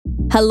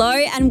Hello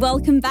and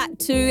welcome back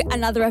to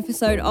another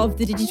episode of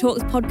the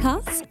DigiTalks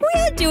podcast.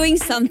 We are doing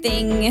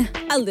something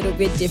a little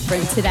bit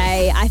different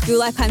today. I feel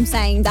like I'm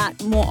saying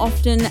that more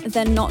often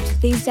than not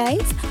these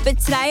days. But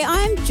today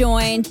I'm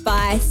joined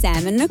by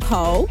Sam and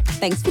Nicole.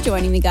 Thanks for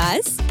joining me,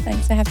 guys.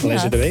 Thanks for having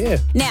us. Pleasure to be here.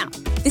 Now,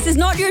 this is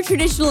not your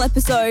traditional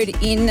episode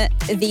in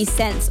the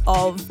sense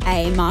of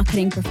a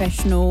marketing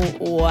professional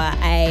or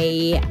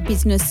a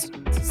business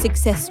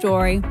success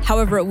story.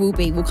 However it will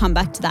be, we'll come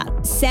back to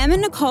that. Sam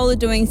and Nicole are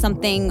doing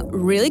something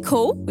really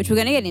cool, which we're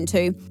going to get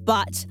into,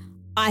 but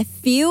I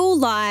feel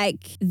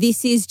like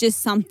this is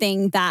just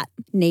something that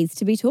needs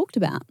to be talked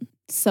about.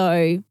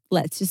 So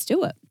let's just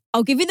do it.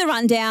 I'll give you the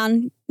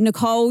rundown.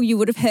 Nicole, you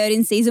would have heard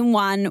in season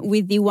 1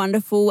 with the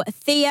wonderful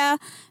Thea.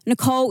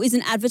 Nicole is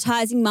an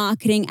advertising,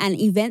 marketing and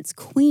events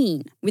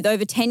queen with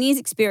over 10 years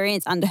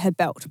experience under her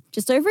belt.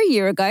 Just over a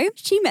year ago,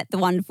 she met the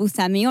wonderful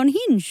Sammy on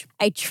Hinge,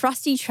 a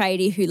trusty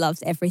tradie who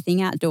loves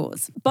everything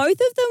outdoors.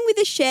 Both of them with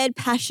a shared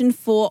passion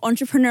for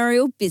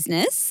entrepreneurial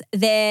business.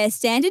 Their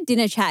standard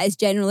dinner chat is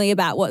generally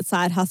about what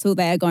side hustle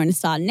they are going to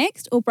start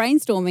next or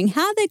brainstorming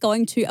how they're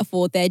going to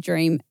afford their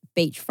dream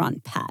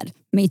beachfront pad.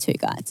 Me too,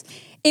 guys.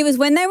 It was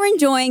when they were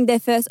enjoying their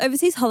first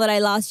overseas holiday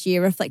last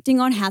year, reflecting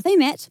on how they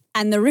met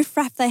and the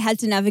riffraff they had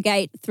to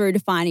navigate through to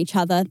find each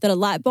other, that a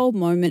light bulb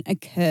moment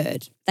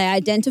occurred. They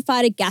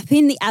identified a gap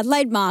in the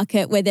Adelaide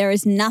market where there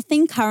is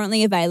nothing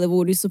currently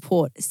available to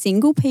support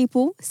single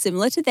people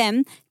similar to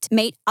them to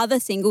meet other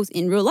singles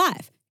in real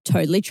life.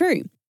 Totally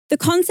true. The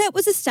concept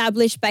was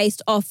established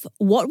based off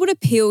what would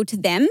appeal to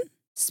them,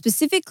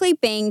 specifically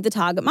being the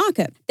target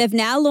market. They've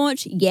now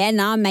launched Yeah,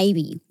 Nah,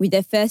 Maybe with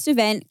their first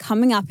event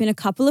coming up in a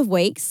couple of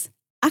weeks.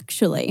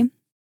 Actually,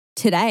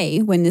 today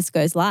when this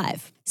goes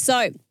live.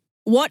 So,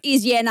 what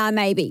is Yeah, Nah,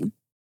 Maybe? Do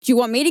you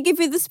want me to give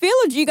you the spiel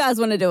or do you guys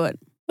want to do it?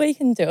 We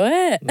can do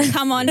it.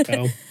 Come on,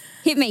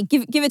 hit me,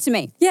 give it to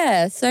me.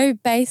 Yeah, so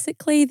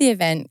basically the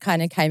event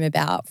kind of came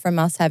about from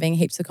us having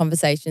heaps of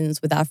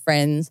conversations with our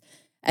friends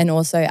and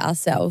also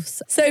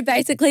ourselves. So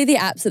basically the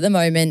apps at the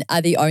moment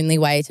are the only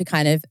way to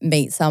kind of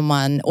meet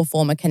someone or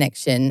form a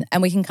connection.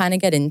 And we can kind of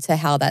get into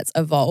how that's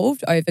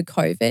evolved over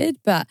COVID.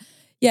 But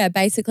yeah,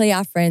 basically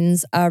our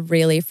friends are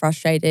really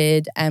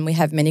frustrated and we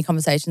have many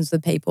conversations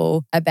with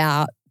people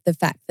about the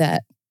fact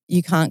that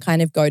you can't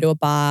kind of go to a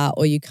bar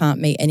or you can't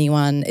meet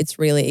anyone. It's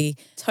really...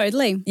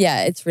 Totally.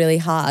 Yeah, it's really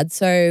hard.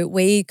 So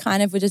we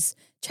kind of were just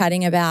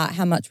chatting about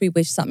how much we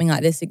wish something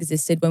like this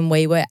existed when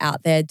we were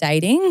out there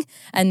dating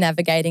and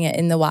navigating it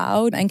in the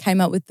wild, and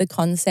came up with the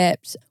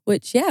concept,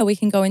 which, yeah, we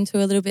can go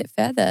into a little bit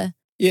further.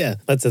 Yeah,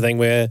 that's the thing.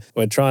 We're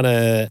trying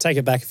to take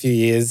it back a few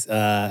years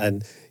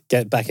and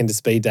get back into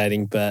speed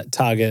dating, but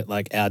target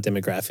like our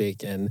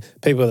demographic and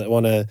people that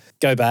want to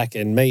go back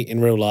and meet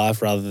in real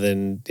life rather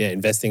than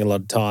investing a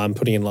lot of time,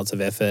 putting in lots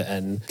of effort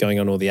and going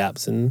on all the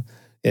apps and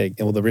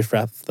all the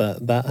riffraff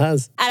that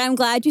has. And I'm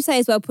glad you say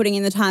as well, putting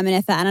in the time and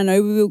effort, and I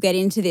know we will get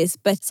into this,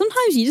 but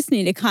sometimes you just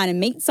need to kind of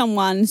meet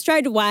someone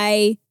straight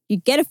away, you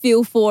get a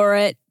feel for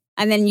it,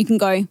 and then you can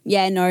go,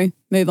 yeah, no,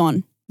 move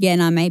on. Yeah,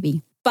 no,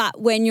 maybe. But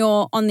when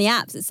you're on the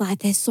apps, it's like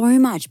there's so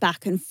much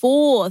back and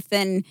forth,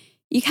 and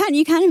you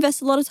can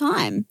invest a lot of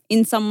time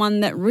in someone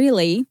that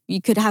really you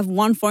could have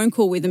one phone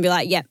call with and be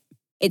like, yep,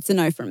 it's a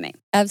no from me.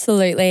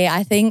 Absolutely.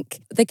 I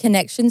think the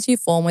connections you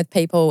form with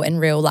people in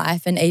real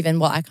life, and even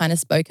what I kind of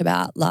spoke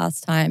about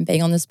last time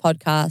being on this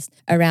podcast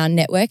around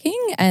networking.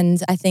 And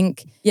I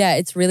think, yeah,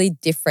 it's really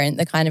different,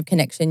 the kind of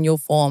connection you'll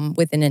form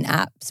within an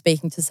app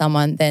speaking to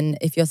someone than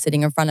if you're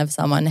sitting in front of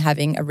someone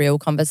having a real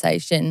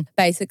conversation.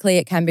 Basically,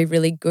 it can be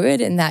really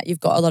good in that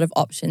you've got a lot of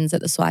options at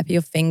the swipe of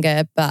your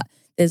finger, but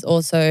there's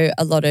also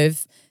a lot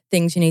of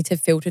things you need to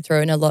filter through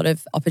and a lot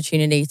of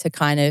opportunity to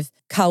kind of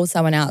cull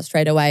someone out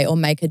straight away or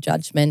make a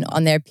judgment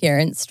on their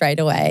appearance straight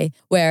away.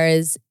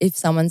 Whereas if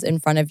someone's in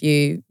front of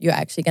you, you're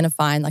actually going to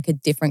find like a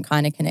different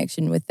kind of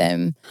connection with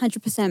them.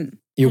 100%.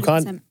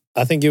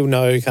 I think you'll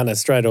know kind of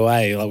straight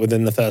away, like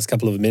within the first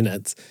couple of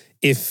minutes,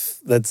 if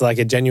that's like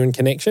a genuine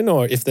connection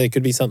or if there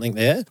could be something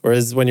there.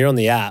 Whereas when you're on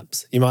the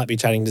apps, you might be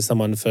chatting to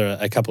someone for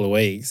a couple of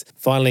weeks,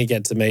 finally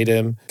get to meet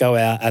them, go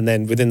out, and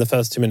then within the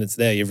first 2 minutes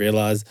there, you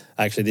realise,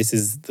 actually, this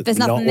is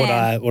not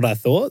what I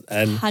thought.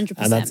 And 100%.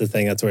 And that's the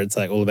thing. That's where it's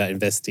like all about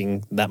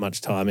investing that much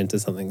time into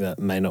something that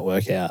may not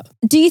work out.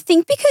 Do you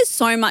think because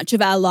so much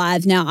of our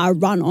lives now are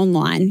run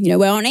online,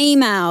 we're on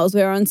emails,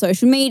 we're on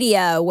social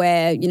media,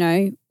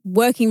 we're,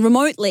 working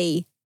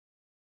remotely,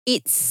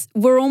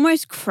 we're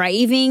almost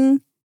craving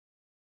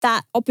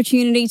that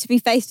opportunity to be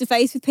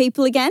face-to-face with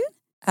people again?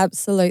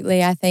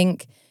 Absolutely. I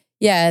think,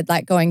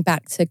 like going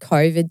back to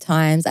COVID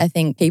times, I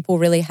think people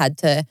really had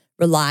to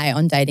rely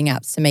on dating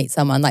apps to meet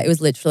someone. Like it was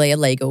literally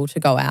illegal to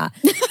go out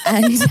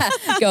and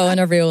go on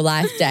a real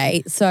life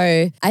date.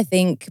 So I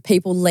think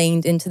people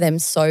leaned into them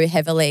so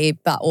heavily,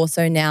 but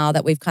also now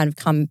that we've kind of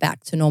come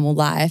back to normal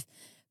life,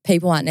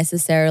 people aren't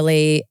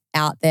necessarily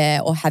out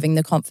there or having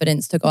the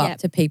confidence to go up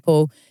to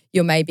people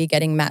you're maybe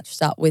getting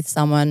matched up with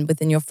someone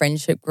within your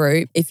friendship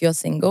group if you're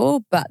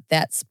single, but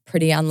that's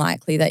pretty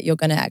unlikely that you're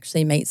going to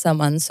actually meet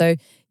someone. So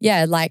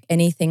yeah, like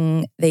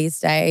anything these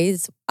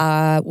days,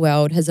 our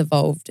world has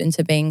evolved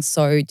into being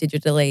so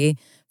digitally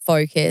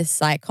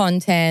focused, like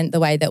content, the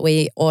way that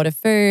we order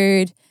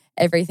food,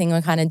 everything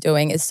we're kind of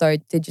doing is so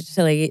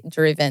digitally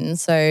driven.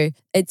 So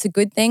it's a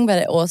good thing, but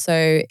it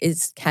also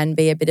can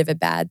be a bit of a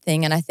bad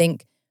thing. And I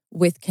think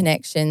with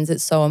connections,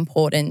 it's so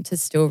important to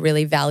still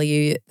really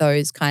value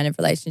those kind of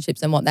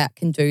relationships and what that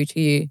can do to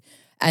you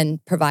and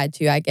provide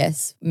to you, I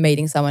guess,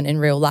 meeting someone in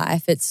real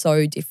life. It's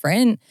so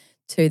different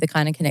to the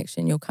kind of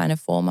connection you'll kind of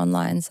form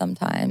online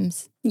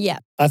sometimes. Yeah.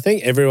 I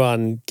think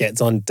everyone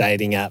gets on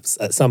dating apps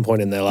at some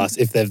point in their lives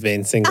if they've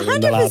been single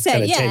in the last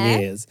kind of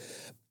 10 years.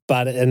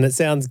 And it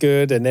sounds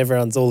good and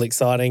everyone's all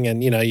exciting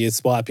and, you're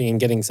swiping and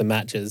getting some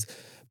matches.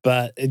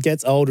 But it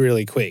gets old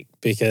really quick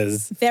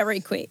because...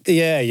 Very quick.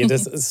 Yeah, you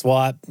just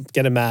swipe,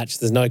 get a match,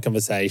 there's no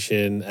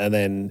conversation, and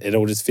then it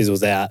all just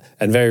fizzles out.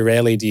 And very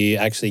rarely do you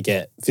actually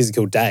get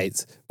physical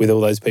dates with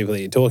all those people that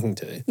you're talking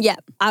to. Yeah,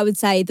 I would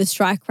say the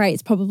strike rate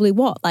is probably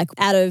what? Like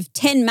out of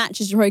 10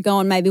 matches, you probably go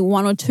on maybe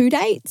 1 or 2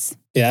 dates?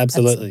 Yeah,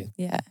 absolutely.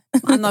 Yeah.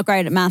 I'm not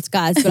great at maths,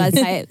 guys, but I'd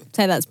say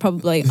that's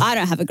probably... I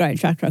don't have a great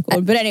track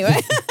record, but anyway.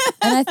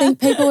 And I think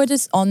people are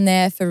just on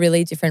there for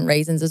really different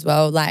reasons as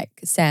well. Like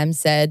Sam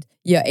said,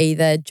 you're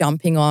either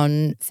jumping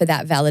on for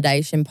that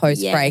validation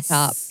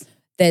post-breakup. Yes.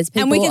 There's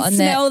people and we can on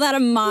smell there,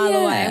 that a mile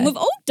away. And we've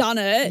all done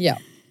it. Yeah.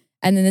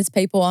 And then there's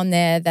people on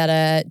there that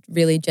are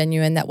really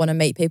genuine, that want to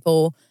meet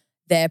people.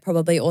 They're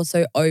probably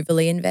also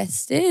overly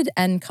invested,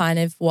 and kind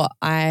of what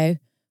I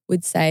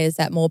would say is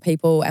that more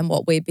people, and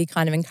what we'd be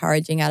kind of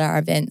encouraging at our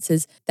events,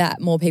 is that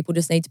more people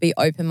just need to be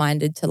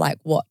open-minded to like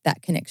what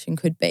that connection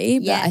could be.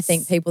 Yes. But I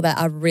think people that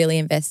are really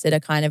invested are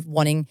kind of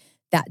wanting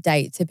that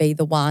date to be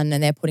the one,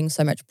 and they're putting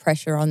so much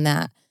pressure on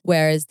that.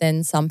 Whereas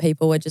then some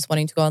people are just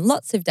wanting to go on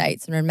lots of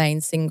dates and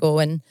remain single,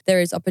 and there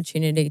is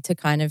opportunity to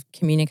kind of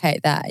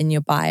communicate that in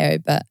your bio.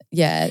 But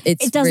yeah, it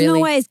doesn't really,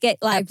 always get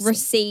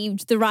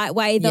received the right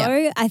way though.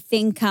 Yeah. I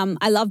think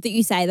I love that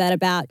you say that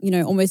about,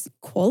 almost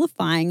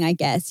qualifying, I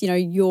guess.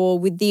 You're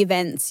with the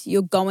events,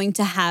 you're going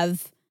to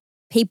have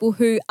people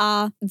who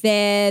are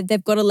there,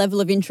 they've got a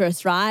level of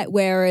interest, right?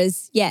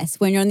 Whereas, yes,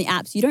 when you're on the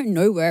apps, you don't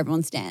know where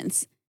everyone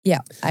stands. Yeah,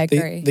 I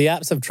agree. The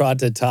apps have tried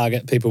to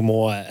target people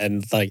more,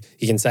 and like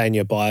you can say in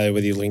your bio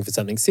whether you're looking for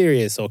something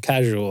serious or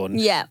casual and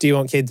do you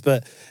want kids,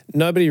 but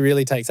nobody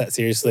really takes that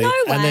seriously. No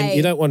way. And then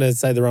you don't want to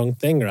say the wrong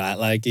thing, right?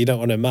 Like you don't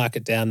want to mark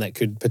it down that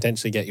could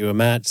potentially get you a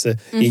match. So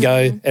you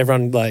go,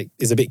 everyone like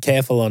is a bit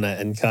careful on it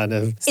and kind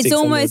of sticks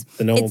on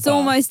the normal It's path.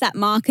 almost that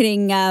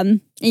marketing,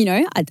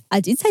 I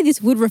did say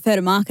this would refer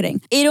to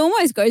marketing. It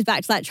almost goes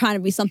back to like trying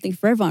to be something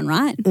for everyone,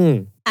 right?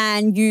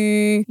 And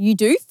you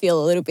do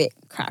feel a little bit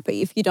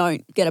crappy if you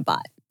don't get a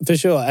bite. For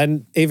sure.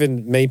 And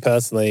even me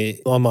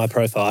personally, on my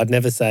profile, I'd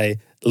never say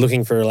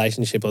looking for a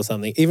relationship or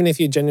something, even if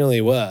you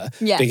genuinely were.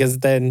 Yeah. Because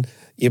then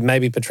you may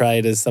be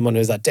portrayed as someone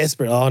who's like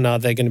desperate. Oh, no,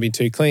 they're going to be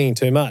too clingy,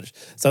 too much.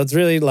 So it's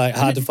really like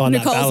hard to find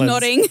Nicole's that balance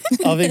nodding.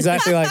 of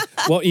exactly like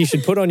what you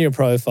should put on your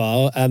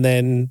profile and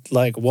then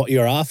like what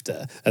you're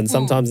after. And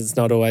sometimes it's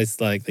not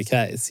always like the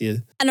case.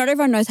 And not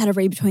everyone knows how to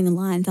read between the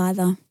lines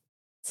either.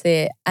 That's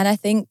it. And I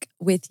think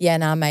with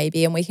Yenna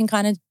maybe, and we can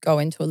kind of go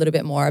into a little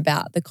bit more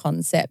about the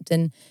concept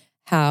and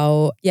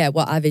how,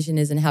 what our vision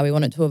is and how we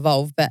want it to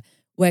evolve. But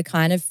we're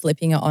kind of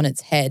flipping it on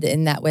its head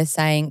in that we're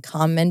saying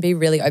come and be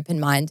really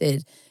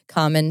open-minded,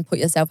 come and put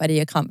yourself out of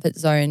your comfort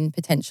zone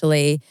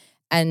potentially.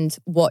 And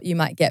what you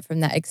might get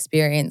from that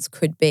experience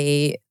could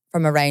be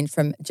from a range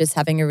from just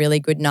having a really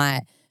good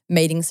night,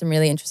 meeting some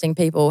really interesting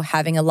people,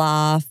 having a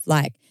laugh,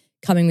 like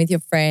coming with your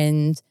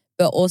friend,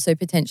 but also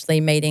potentially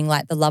meeting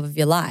like the love of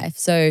your life.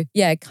 So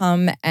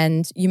come,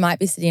 and you might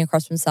be sitting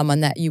across from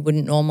someone that you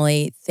wouldn't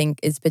normally think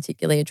is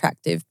particularly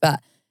attractive, but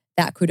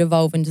that could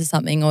evolve into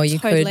something, or you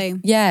could.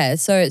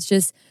 So it's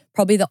just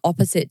probably the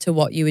opposite to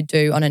what you would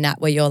do on an app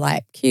where you're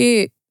like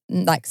cute,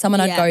 like someone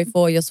I'd go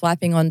for, you're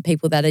swiping on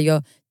people that are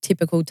your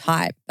typical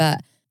type.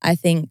 But I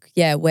think,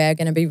 we're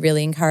going to be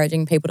really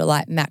encouraging people to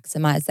like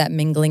maximize that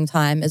mingling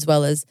time as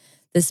well as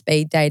the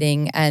speed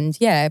dating, and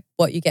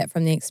what you get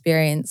from the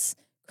experience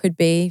could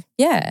be,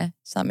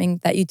 something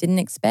that you didn't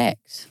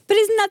expect. But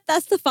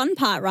that's the fun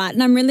part, right?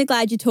 And I'm really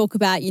glad you talk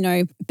about,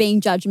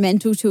 being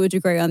judgmental to a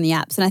degree on the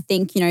apps. And I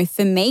think,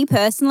 for me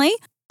personally,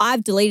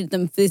 I've deleted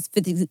them for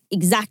the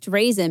exact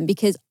reason,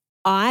 because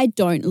I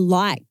don't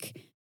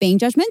like being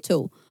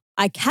judgmental.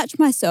 I catch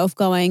myself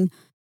going,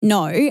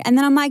 no. And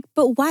then I'm like,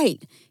 but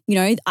wait,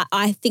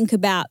 I think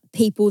about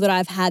people that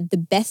I've had the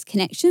best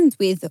connections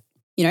with,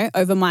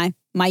 over my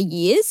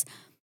years.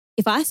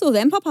 If I saw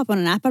them pop up on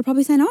an app, I'd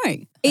probably say no.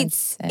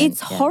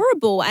 It's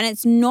horrible, and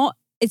it's not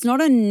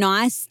a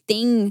nice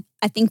thing,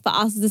 I think, for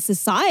us as a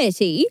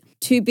society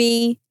to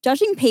be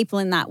judging people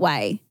in that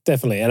way.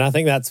 Definitely. And I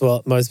think that's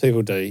what most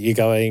people do. You're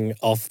going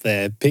off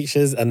their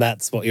pictures, and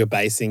that's what you're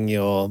basing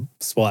your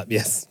swipe,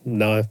 yes,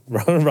 no,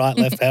 right,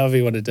 left, however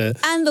you want to do it.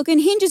 And look,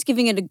 and Hinge is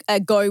giving it a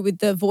go with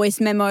the voice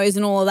memos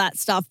and all of that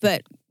stuff,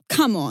 but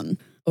come on.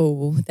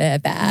 Oh, they're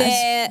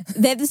bad.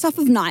 They're the stuff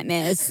of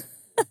nightmares.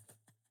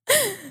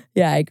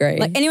 Yeah, I agree.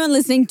 Like anyone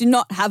listening, do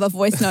not have a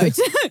voice note.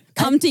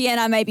 Come to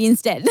Yenna maybe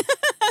instead.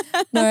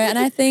 No, and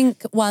I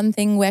think one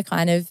thing we're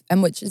kind of,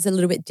 and which is a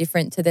little bit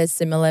different to there's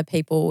similar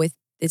people with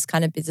this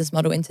kind of business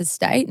model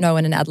interstate. No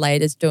one in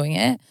Adelaide is doing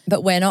it.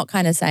 But we're not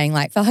kind of saying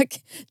like fuck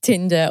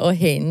Tinder or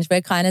Hinge.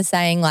 We're kind of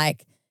saying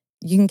like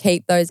you can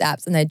keep those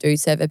apps and they do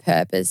serve a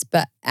purpose,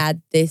 but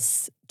add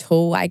this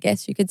tool, I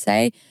guess you could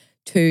say,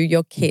 to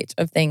your kit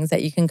of things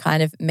that you can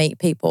kind of meet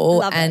people.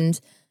 Love and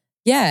it.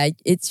 yeah,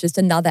 it's just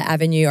another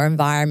avenue or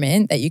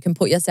environment that you can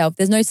put yourself.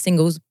 There's no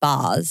singles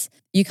bars.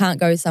 You can't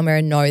go somewhere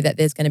and know that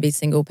there's going to be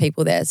single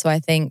people there. So I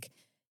think,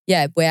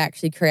 yeah, we're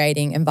actually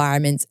creating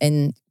environments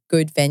in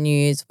good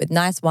venues with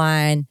nice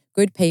wine,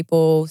 good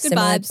people, Good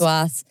similar vibes. to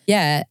us.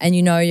 Yeah, and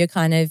you know you're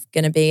kind of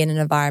going to be in an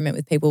environment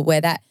with people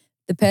where that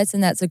the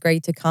person that's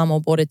agreed to come or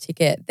bought a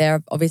ticket,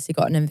 they've obviously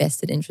got an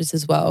invested interest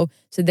as well.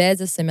 So there's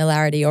a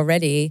similarity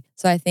already.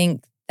 So I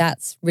think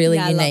that's really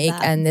Yeah, I love unique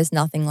that. and there's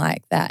nothing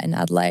like that in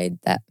Adelaide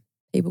that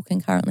people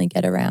can currently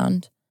get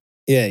around.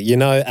 Yeah, you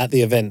know, at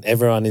the event,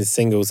 everyone is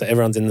single, so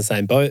everyone's in the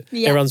same boat.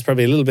 Yeah. Everyone's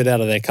probably a little bit out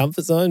of their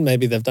comfort zone.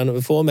 Maybe they've done it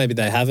before, maybe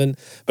they haven't.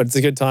 But it's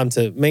a good time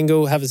to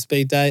mingle, have a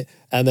speed date,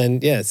 and then,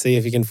 yeah, see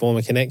if you can form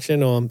a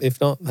connection, or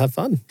if not, have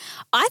fun.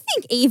 I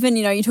think even,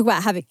 you talk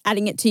about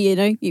adding it to,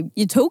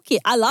 your toolkit.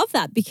 I love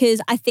that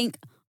because I think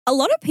a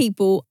lot of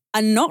people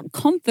are not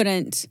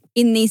confident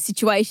in these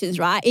situations,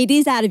 right? It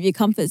is out of your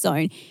comfort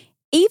zone.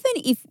 Even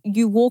if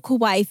you walk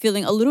away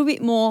feeling a little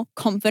bit more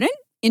confident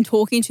in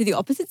talking to the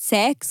opposite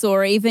sex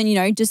or even,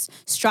 just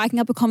striking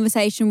up a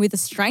conversation with a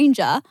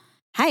stranger,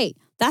 hey,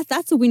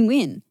 that's a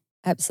win-win.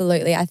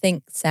 Absolutely. I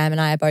think Sam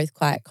and I are both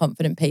quite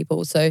confident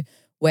people. So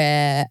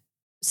we're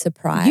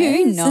surprised.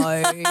 You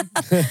know.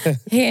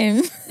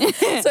 Him.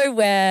 So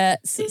we're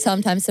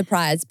sometimes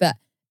surprised, but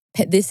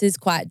this is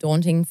quite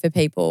daunting for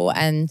people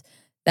and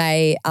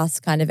us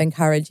kind of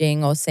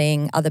encouraging or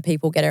seeing other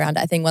people get around.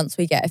 I think once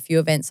we get a few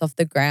events off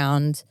the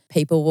ground,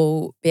 people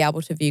will be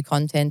able to view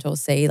content or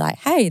see like,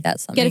 hey,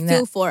 that's something Get a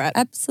feel for it.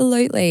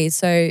 Absolutely.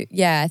 So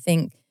yeah, I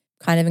think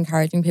kind of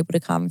encouraging people to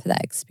come for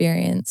that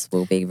experience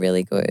will be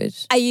really good.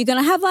 Are you going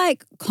to have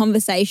like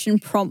conversation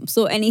prompts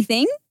or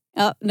anything?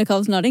 Oh,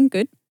 Nicole's nodding.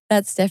 Good.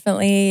 That's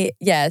definitely,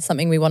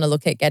 something we want to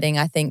look at getting,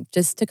 I think,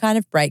 just to kind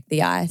of break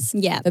the ice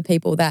Yeah. for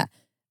people that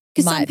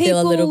 'Cause some might feel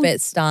a little people-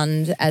 bit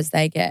stunned as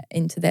they get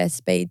into their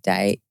speed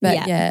date.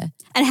 But yeah.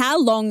 And how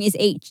long is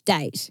each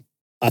date?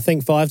 I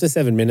think 5 to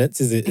 7 minutes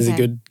is a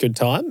Okay. good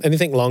time.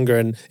 Anything longer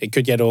and it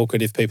could get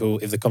awkward if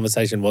the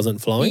conversation wasn't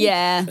flowing.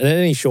 Yeah. And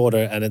any shorter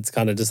and it's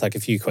kind of just like a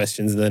few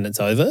questions and then it's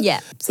over.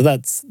 Yeah. So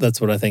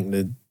that's what I think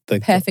the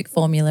Perfect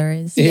formula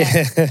is.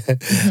 Yeah.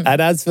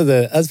 And as for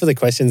the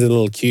questions and the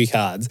little cue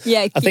cards,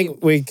 Yeah, I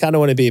think we kind of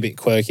want to be a bit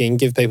quirky and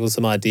give people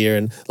some idea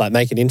and like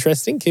make it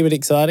interesting, keep it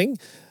exciting.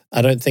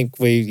 I don't think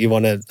you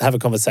want to have a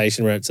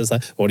conversation where it's just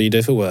like, what do you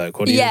do for work?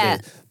 What do you do?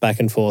 Back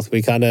and forth.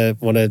 We kind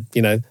of want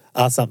to,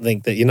 ask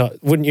something that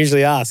wouldn't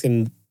usually ask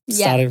and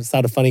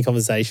start a funny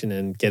conversation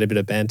and get a bit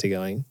of banter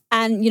going.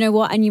 And you know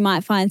what? And you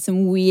might find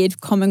some weird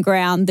common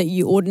ground that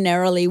you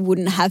ordinarily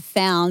wouldn't have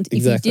found if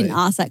Exactly. you didn't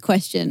ask that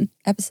question.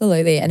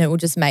 Absolutely. And it will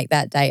just make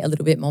that date a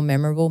little bit more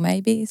memorable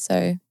maybe.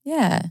 So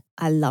yeah.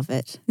 I love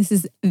it. This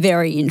is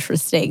very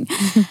interesting.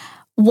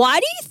 Why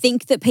do you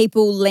think that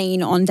people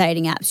lean on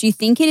dating apps? Do you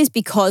think it is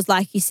because,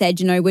 like you said,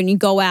 when you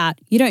go out,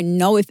 you don't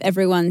know if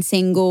everyone's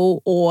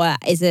single, or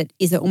is it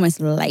almost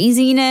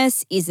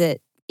laziness? Is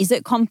it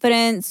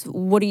confidence?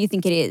 What do you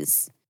think it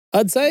is?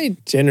 I'd say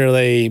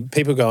generally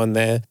people go in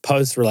there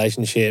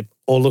post-relationship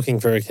or looking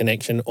for a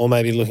connection or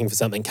maybe looking for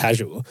something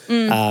casual.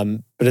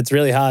 But it's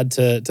really hard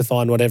to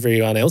find what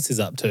everyone else is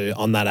up to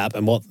on that app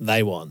and what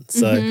they want.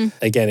 So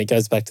again, it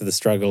goes back to the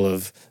struggle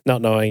of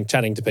not knowing,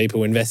 chatting to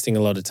people, investing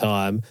a lot of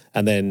time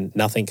and then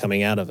nothing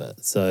coming out of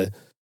it. So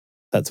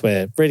that's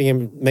where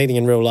meeting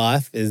in real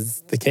life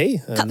is the key.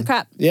 Cut the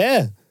crap.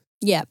 Yeah.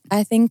 Yeah.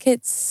 I think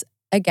it's,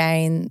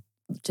 again,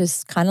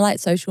 just kind of like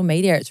social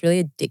media. It's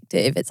really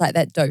addictive. It's like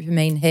that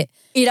dopamine hit.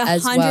 It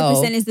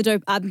 100% is the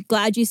dope. I'm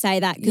glad you say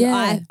that because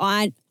Yeah.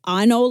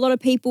 I know a lot of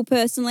people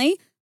personally.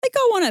 They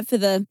go on it for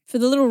the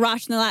little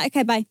rush and they're like,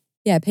 okay, bye.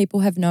 Yeah, people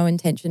have no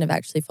intention of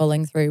actually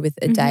following through with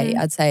a date.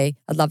 I'd say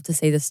I'd love to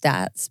see the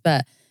stats,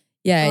 but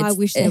yeah. I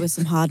wish there were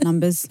some hard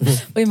numbers.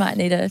 We might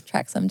need to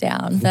track some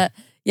down. But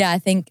yeah, I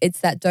think it's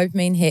that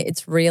dopamine hit.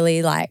 It's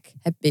really like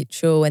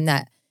habitual and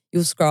that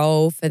you'll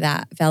scroll for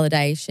that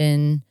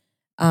validation.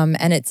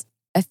 And it's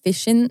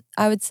efficient,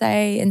 I would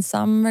say, in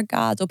some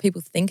regards, or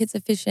people think it's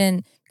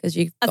efficient because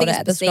you've got it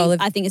at the scroll of.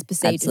 I think it's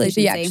perceived Absolutely.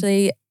 But you efficiency.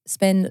 actually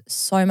spend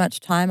so much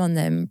time on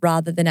them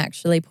rather than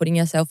actually putting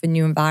yourself in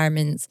new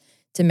environments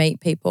to meet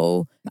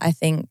people. I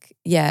think,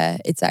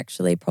 it's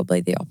actually probably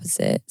the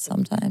opposite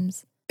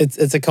sometimes.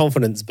 It's a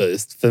confidence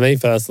boost for me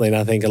personally, and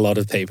I think a lot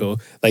of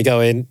people, they go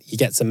in, you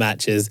get some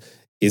matches,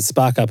 you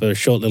spark up a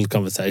short little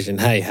conversation.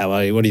 Hey, how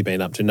are you? What have you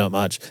been up to? Not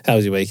much. How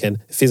was your weekend?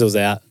 It fizzles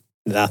out.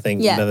 nothing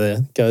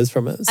never goes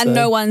from it. And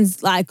no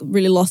one's like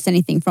really lost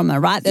anything from it,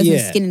 right? There's no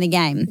skin in the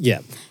game. Yeah.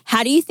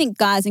 How do you think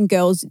guys and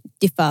girls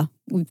differ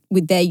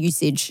with their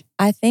usage?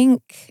 I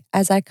think,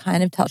 as I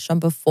kind of touched on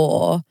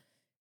before,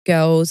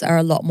 girls are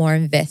a lot more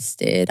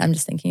invested. I'm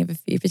just thinking of a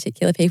few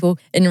particular people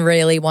in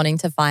really wanting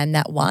to find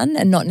that one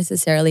and not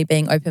necessarily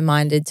being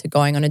open-minded to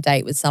going on a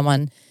date with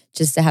someone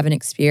just to have an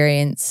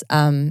experience.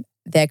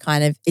 They're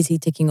kind of, is he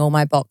ticking all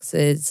my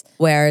boxes?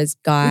 Whereas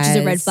guys... Which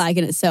is a red flag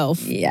in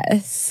itself.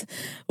 Yes.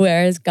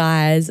 Whereas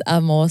guys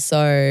are more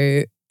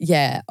so,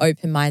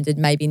 open-minded,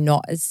 maybe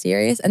not as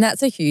serious. And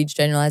that's a huge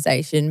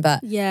generalization, but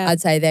I'd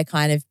say they're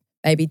kind of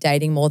maybe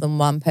dating more than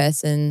one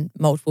person,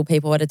 multiple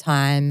people at a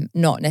time,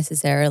 not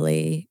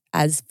necessarily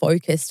as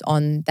focused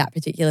on that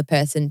particular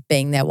person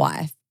being their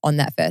wife on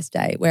that first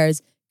date.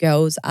 Whereas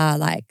girls are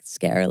like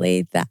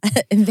scarily that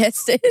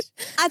invested.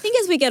 I think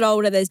as we get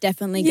older, there's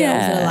definitely girls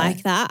that are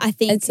like that. I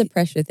think it's a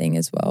pressure thing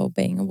as well,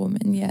 being a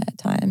woman, at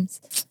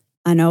times.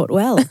 I know it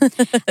well.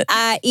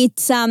 I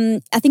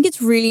think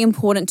it's really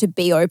important to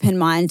be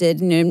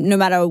open-minded, no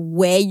matter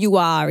where you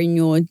are in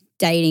your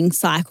dating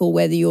cycle,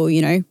 whether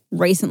you're,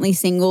 recently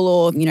single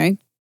or,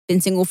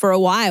 been single for a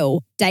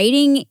while.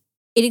 Dating,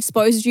 it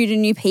exposes you to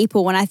new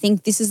people. And I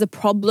think this is the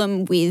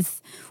problem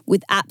with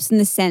apps in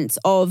the sense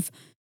of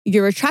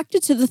you're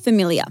attracted to the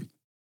familiar.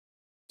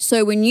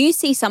 So when you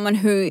see someone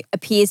who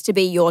appears to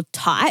be your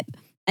type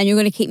and you're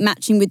going to keep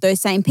matching with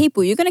those same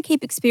people, you're going to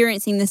keep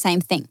experiencing the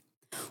same thing.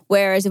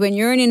 Whereas when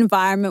you're in an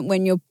environment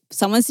when you're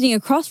someone sitting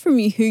across from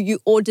you who you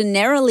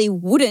ordinarily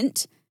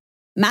wouldn't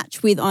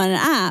match with on an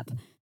app,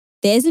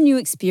 there's a new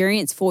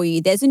experience for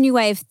you. There's a new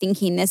way of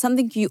thinking. There's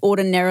something you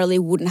ordinarily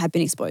wouldn't have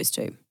been exposed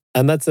to.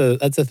 And that's a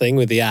thing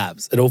with the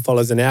apps. It all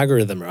follows an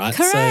algorithm, right?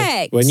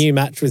 Correct. So when you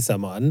match with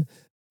someone,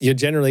 you're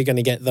generally going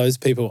to get those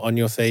people on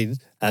your feed,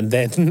 and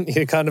then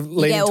you're kind of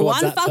leaning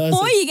towards that person. One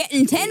fuck more, you're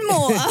getting 10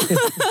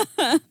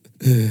 more.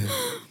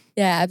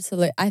 Yeah,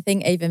 absolutely. I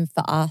think even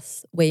for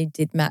us, we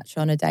did match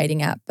on a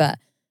dating app, but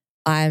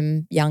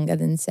I'm younger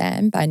than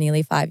Sam by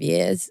nearly 5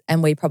 years,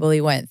 and we probably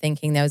weren't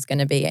thinking there was going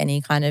to be any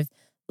kind of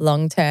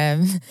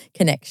long-term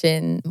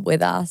connection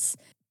with us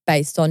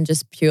based on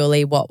just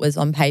purely what was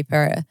on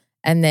paper.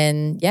 And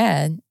then,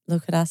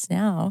 look at us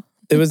now.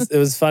 It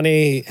was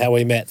funny how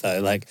we met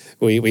though. Like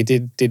we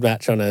did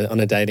match on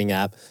a dating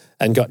app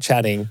and got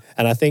chatting,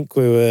 and I think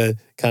we were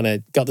kind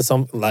of got this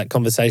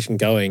conversation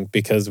going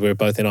because we were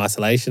both in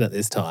isolation at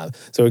this time.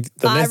 So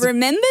I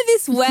remember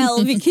this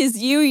well because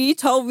you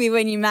told me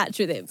when you matched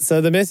with him.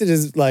 So the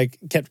messages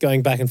kept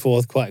going back and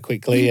forth quite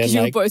quickly, and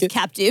you were both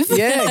captive.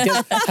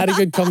 Yeah, had a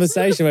good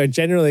conversation where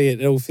generally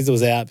it all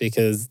fizzles out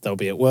because they'll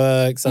be at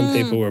work. Some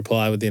people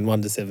reply within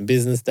 1 to 7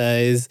 business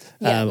days,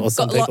 or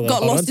some people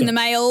got lost in the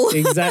mail.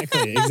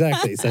 Exactly.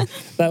 So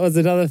that was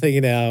another thing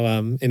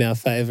in our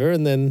favour,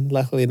 and then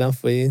luckily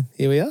enough,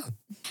 here we are.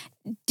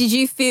 Did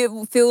you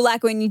feel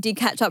like when you did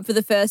catch up for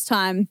the first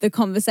time, the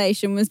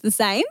conversation was the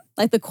same?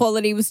 Like the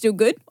quality was still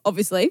good,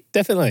 obviously?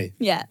 Definitely.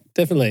 Yeah.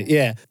 Definitely,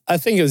 yeah. I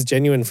think it was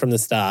genuine from the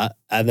start,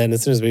 and then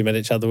as soon as we met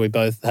each other, we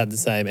both had the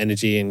same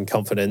energy and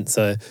confidence.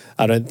 So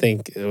I don't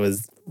think it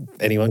was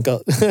anyone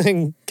got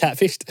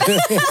catfished.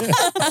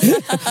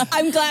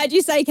 I'm glad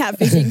you say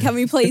catfishing. Can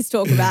we please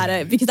talk about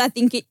it? Because I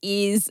think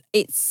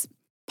it's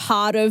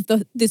part of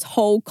this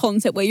whole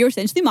concept where you're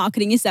essentially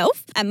marketing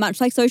yourself. And much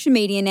like social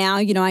media now,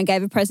 I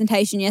gave a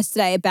presentation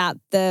yesterday about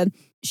the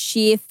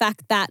sheer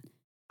fact that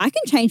I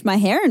can change my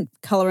hair and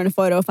colour in a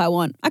photo if I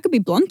want. I could be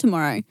blonde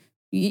tomorrow.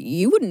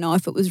 You wouldn't know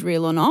if it was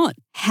real or not.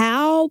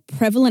 How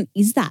prevalent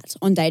is that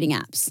on dating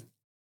apps?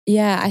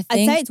 Yeah,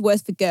 I'd say it's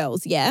worse for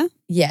girls, yeah?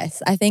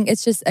 Yes, I think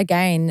it's just,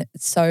 again,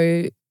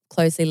 so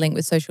closely linked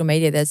with social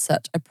media. There's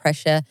such a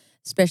pressure,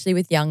 especially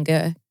with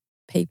younger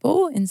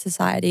people in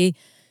society,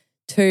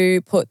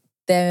 to put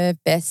their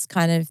best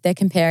they're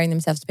comparing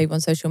themselves to people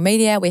on social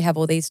media. We have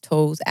all these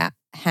tools at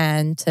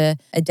hand to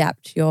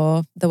adapt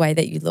the way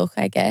that you look,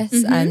 I guess,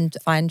 and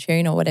fine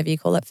tune or whatever you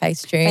call it,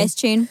 face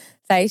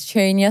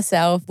tune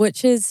yourself,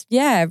 which is,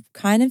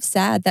 kind of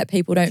sad that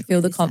people don't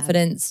feel the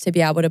confidence to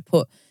be able to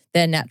put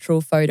their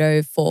natural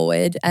photo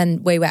forward.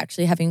 And we were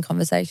actually having a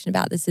conversation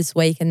about this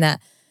week, and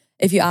that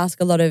if you ask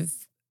a lot of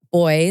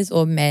boys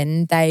or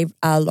men, they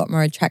are a lot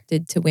more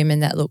attracted to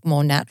women that look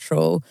more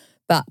natural.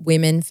 But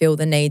women feel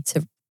the need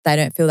they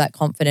don't feel that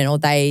confident, or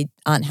they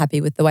aren't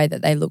happy with the way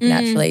that they look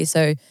naturally.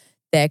 So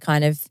they're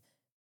kind of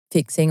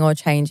fixing or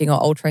changing or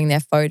altering their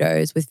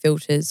photos with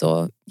filters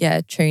or,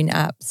 tune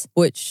apps,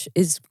 which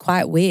is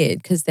quite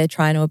weird because they're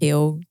trying to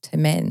appeal to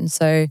men.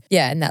 So,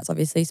 and that's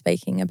obviously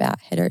speaking about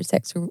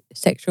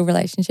sexual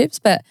relationships.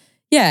 But,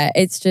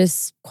 it's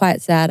just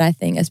quite sad, I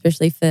think,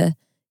 especially for,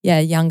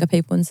 younger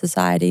people in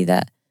society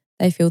that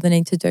they feel the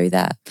need to do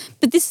that.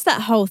 But this is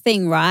that whole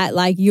thing, right?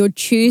 Like you're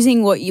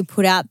choosing what you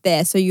put out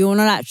there. So you're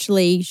not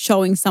actually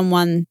showing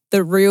someone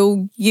the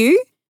real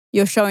you.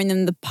 You're showing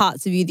them the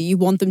parts of you that you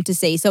want them to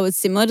see. So it's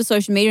similar to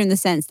social media in the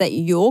sense that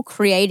you're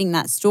creating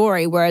that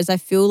story. Whereas I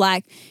feel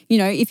like,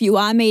 if you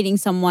are meeting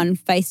someone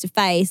face to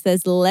face,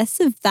 there's less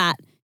of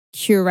that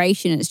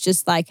curation. It's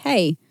just like,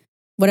 hey,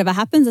 whatever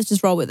happens, let's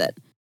just roll with it.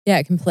 yeah,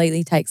 it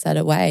completely takes that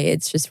away.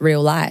 It's just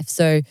real life.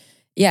 So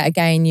yeah,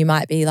 again, you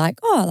might be like,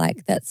 oh,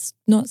 like that's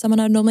not someone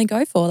I'd normally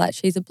go for. Like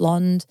she's a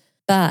blonde,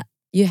 but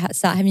you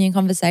start having a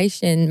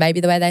conversation, maybe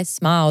the way they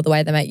smile, the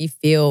way they make you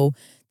feel,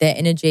 their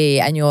energy,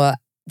 and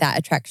that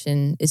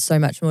attraction is so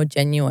much more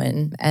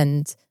genuine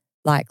and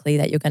likely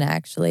that you're going to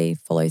actually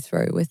follow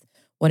through with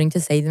wanting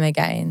to see them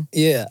again.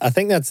 Yeah, I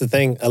think that's the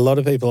thing. A lot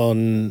of people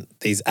on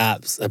these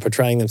apps are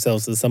portraying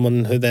themselves as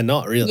someone who they're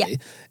not really. Yeah.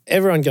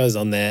 Everyone goes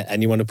on there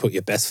and you want to put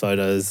your best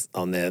photos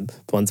on there, the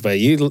ones where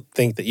you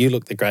think that you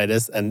look the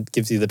greatest and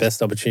gives you the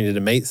best opportunity to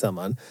meet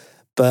someone.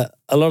 But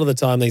a lot of the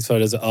time these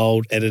photos are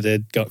old,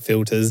 edited, got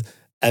filters,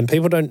 and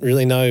people don't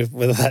really know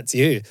whether that's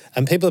you.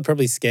 And people are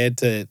probably scared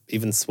to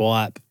even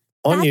swipe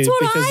on That's you what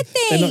because I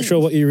think. they're not sure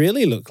what you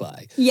really look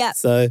like. Yeah.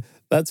 So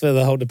that's where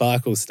the whole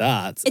debacle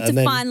starts. It's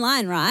a fine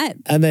line, right?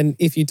 And then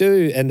if you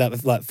do end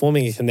up like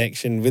forming a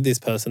connection with this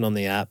person on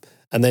the app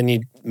and then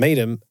you meet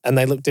them and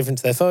they look different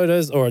to their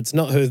photos or it's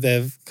not who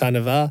they've kind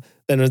of are,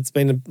 then it's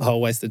been a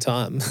whole waste of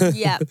time.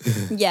 Yeah.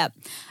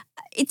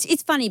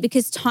 It's funny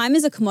because time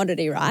is a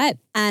commodity, right?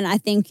 And I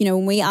think,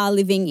 when we are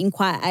living in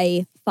quite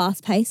a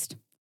fast-paced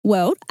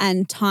world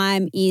and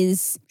time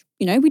is,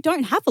 we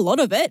don't have a lot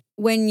of it.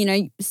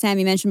 When, Sam,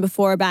 you mentioned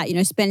before about,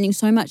 spending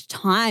so much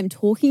time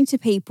talking to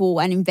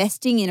people and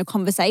investing in a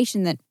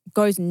conversation that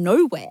goes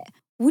nowhere.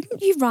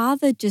 Wouldn't you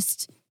rather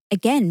just,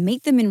 again,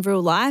 meet them in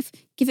real life,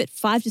 give it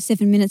 5 to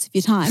 7 minutes of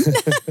your time?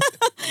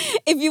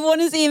 If you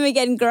want to see them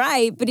again,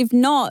 great. But if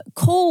not,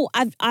 cool.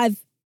 I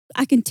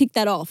can tick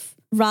that off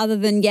rather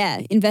than,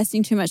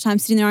 investing too much time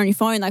sitting there on your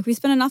phone. Like we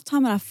spend enough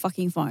time on our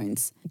fucking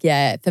phones.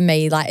 Yeah, for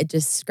me, like it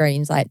just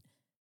screams like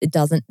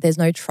there's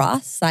no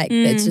trust. Like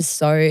it's just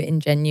so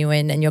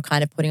ingenuine and you're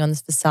kind of putting on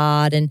this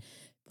facade and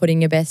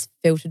putting your best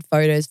filtered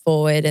photos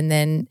forward and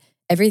then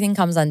everything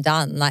comes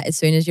undone. Like as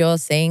soon as you're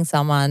seeing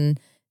someone,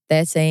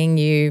 they're seeing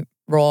you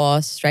raw,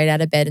 straight out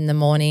of bed in the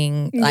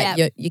morning.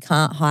 Like you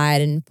can't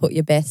hide and put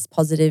your best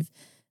positive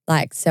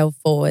like self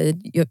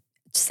forward. You're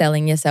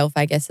selling yourself,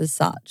 I guess, as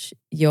such.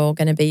 You're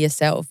going to be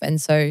yourself. And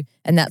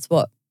that's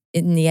what,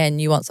 in the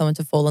end, you want someone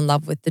to fall in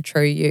love with the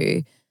true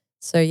you.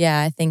 So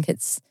yeah, I think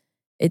it's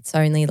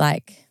only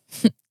like,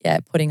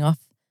 putting off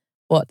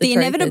what the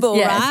inevitable,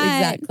 is. right?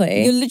 Yes,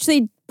 exactly. You're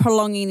literally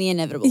prolonging the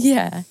inevitable.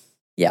 Yeah.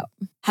 Yep.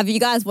 Have you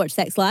guys watched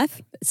Sex Life?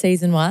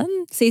 Season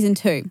 1? Season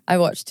 2. I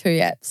watched 2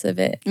 eps of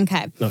it.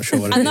 Okay. Not sure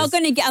what I'm not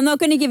going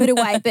to give it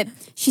away, but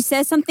she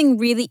says something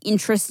really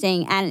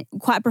interesting and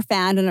quite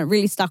profound and it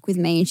really stuck with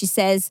me. And she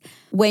says,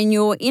 when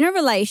you're in a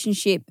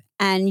relationship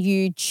and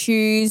you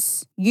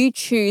choose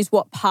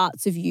what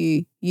parts of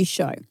you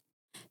show.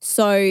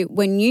 So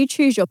when you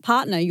choose your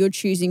partner, you're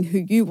choosing who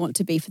you want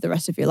to be for the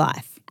rest of your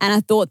life. And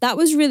I thought that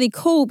was really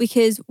cool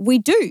because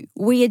we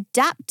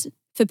adapt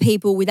for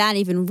people without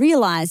even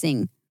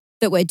realizing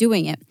that we're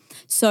doing it.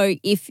 So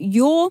if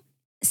you're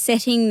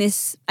setting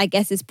this, I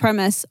guess, this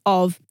premise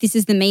of this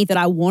is the me that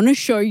I want to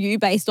show you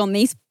based on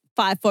these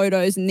 5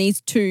 photos and these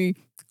 2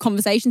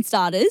 conversation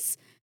starters,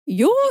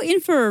 you're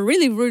in for a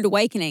really rude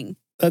awakening.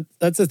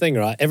 That's the thing,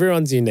 right?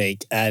 Everyone's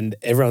unique and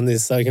everyone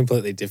is so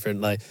completely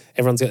different. Like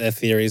everyone's got their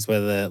theories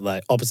whether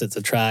like opposites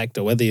attract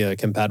or whether you're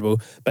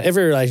compatible, but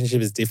every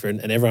relationship is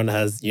different and everyone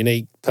has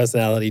unique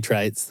personality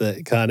traits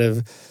that kind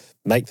of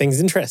make things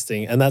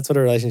interesting. And that's what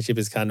a relationship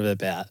is kind of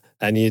about.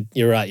 And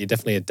you're right, you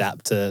definitely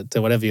adapt to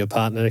whatever your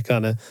partner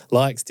kind of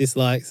likes,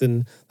 dislikes,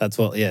 and that's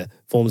what,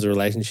 forms a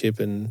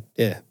relationship and,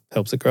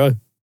 helps it grow.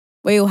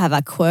 We all have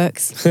our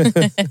quirks.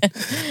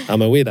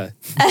 I'm a weirdo.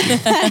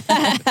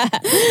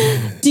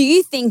 Do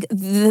you think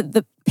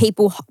the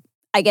people,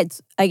 I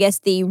guess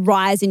the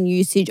rise in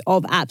usage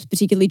of apps,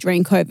 particularly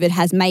during COVID,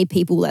 has made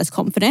people less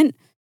confident?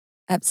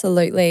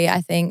 Absolutely.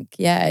 I think,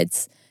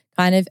 it's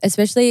kind of,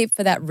 especially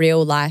for that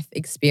real life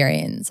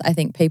experience, I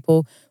think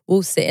people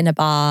will sit in a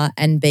bar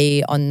and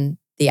be on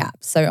the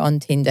app, so on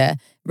Tinder,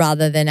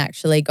 rather than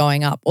actually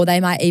going up. Or they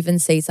might even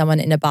see someone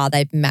in a bar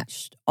they've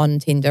matched on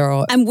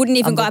Tinder and wouldn't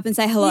even go up and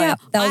say hello. Yeah,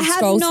 they'll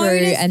scroll through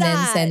and then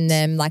that. send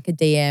them like a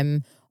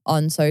DM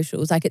on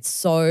socials. Like it's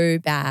so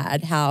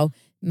bad how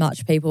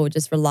much people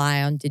just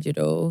rely on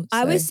digital.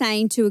 I was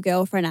saying to a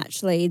girlfriend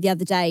actually the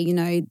other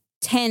day,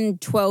 10,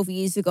 12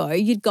 years ago,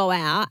 you'd go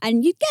out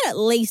and you'd get at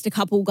least a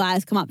couple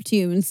guys come up to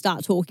you and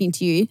start talking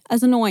to you,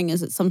 as annoying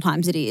as it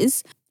sometimes it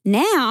is.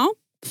 Now,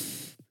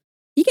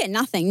 you get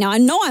nothing. Now, I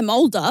know I'm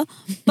older,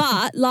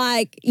 but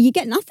like you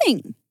get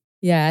nothing.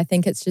 Yeah, I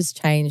think it's just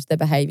changed the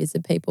behaviours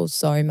of people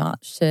so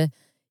much to,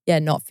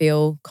 not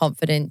feel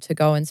confident to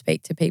go and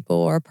speak to people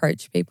or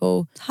approach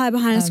people. Hide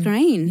behind a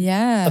screen.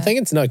 Yeah. I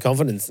think it's no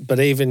confidence, but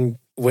even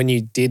when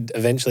you did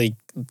eventually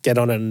get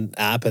on an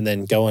app and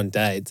then go on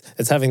dates.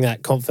 It's having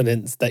that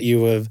confidence that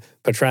you were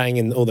portraying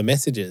in all the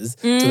messages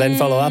to then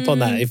follow up on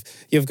that.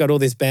 If you've got all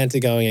this banter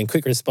going and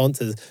quick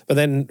responses, but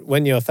then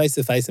when you're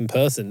face-to-face in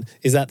person,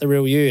 is that the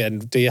real you?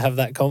 And do you have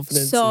that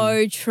confidence?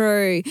 So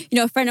true. You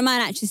know, a friend of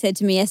mine actually said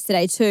to me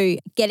yesterday too,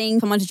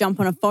 getting someone to jump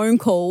on a phone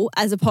call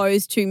as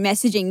opposed to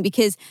messaging,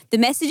 because the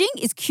messaging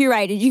is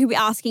curated. You could be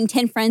asking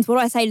 10 friends, what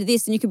do I say to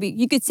this? And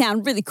you could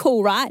sound really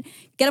cool, right?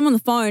 Get them on the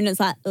phone and it's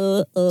like,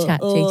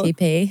 Chat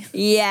GTP.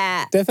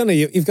 Yeah.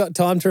 Definitely. You've got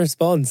time to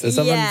respond. So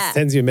someone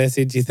sends you a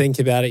message, you think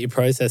about it, you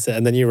process it,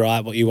 and then you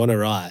write what you want to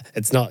write.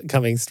 It's not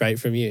coming straight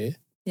from you.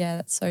 Yeah,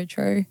 that's so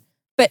true.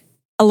 But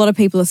a lot of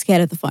people are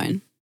scared of the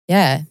phone.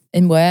 Yeah,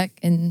 in work,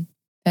 in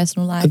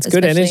personal life. It's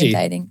good especially energy. in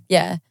dating.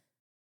 Yeah.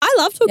 I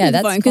love talking on the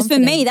that's phone because for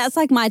me, confidence. that's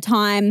like my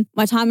time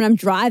when I'm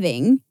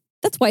driving.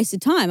 That's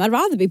wasted time. I'd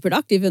rather be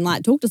productive and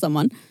like talk to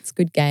someone. It's a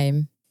good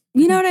game.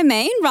 You know what I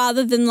mean?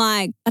 Rather than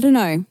like, I don't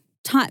know,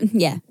 time.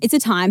 Yeah, it's a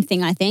time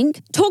thing, I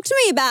think. Talk to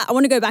me about, I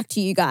want to go back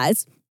to you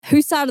guys.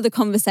 Who started the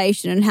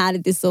conversation and how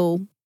did this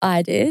all?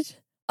 I did.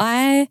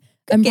 I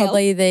am girl.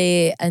 probably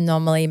the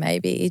anomaly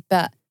maybe,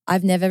 but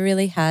I've never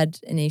really had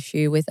an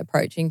issue with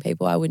approaching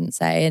people, I wouldn't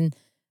say, and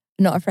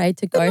I'm not afraid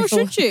to go Nor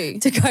for should you?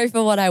 to go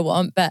for what I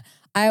want. But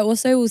I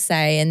also will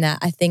say in that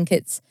I think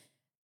it's,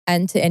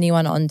 and to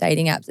anyone on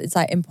dating apps, it's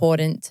like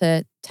important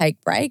to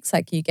take breaks.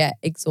 Like you get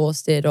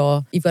exhausted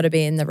or you've got to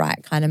be in the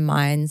right kind of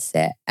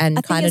mindset and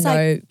think kind of it's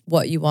know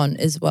what you want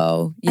as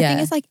well. Yeah. I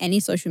think it's like any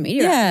social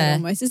media app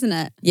almost, isn't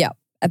it? Yeah,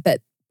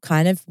 but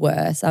kind of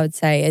worse, I would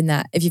say, in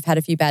that if you've had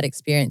a few bad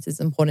experiences,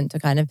 it's important to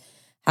kind of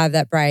have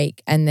that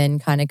break and then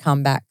kind of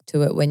come back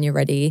to it when you're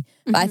ready.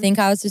 But I think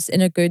I was just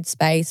in a good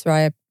space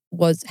where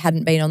I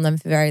hadn't been on them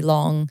for very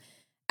long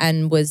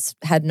and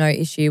had no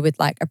issue with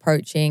like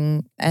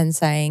approaching and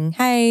saying,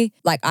 hey,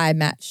 like I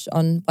matched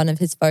on one of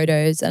his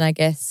photos and I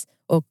guess,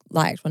 or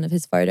liked one of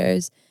his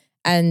photos.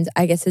 And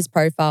I guess his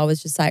profile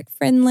was just like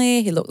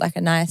friendly. He looked like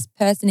a nice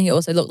person. He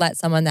also looked like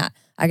someone that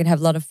I could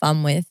have a lot of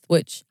fun with,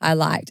 which I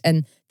liked.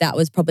 And that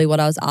was probably what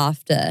I was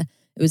after.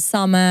 It was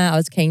summer. I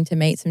was keen to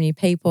meet some new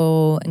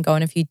people and go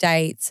on a few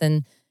dates.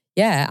 And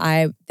yeah,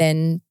 I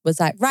then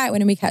was like, right,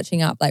 when are we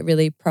catching up? Like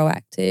really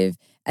proactive.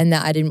 And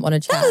that I didn't want to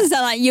chat. That doesn't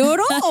sound like you at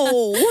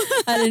all.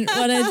 I didn't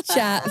want to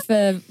chat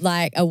for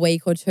like a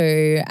week or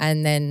two.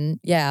 And then,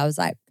 yeah, I was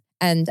like,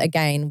 and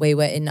again, we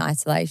were in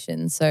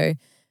isolation. So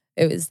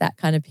it was that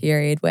kind of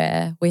period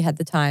where we had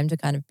the time to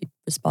kind of be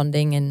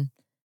responding and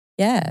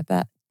yeah,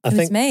 but it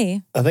was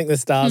me. I think the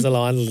stars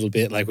aligned a little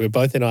bit. Like we're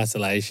both in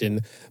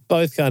isolation,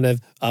 both kind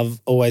of,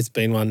 I've always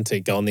been one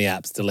to go on the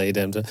apps, delete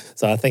them.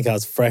 So I think I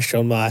was fresh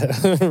on my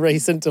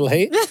recent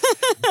delete.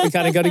 We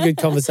kind of got a good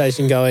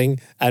conversation going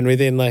and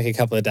within like a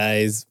couple of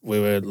days, we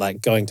were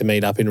like going to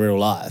meet up in real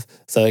life.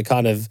 So it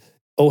kind of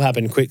all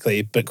happened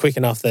quickly, but quick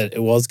enough that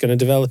it was going to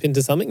develop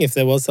into something if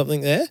there was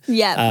something there.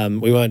 Yeah.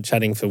 We weren't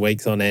chatting for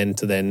weeks on end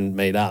to then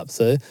meet up.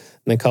 So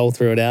Nicole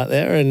threw it out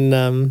there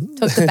and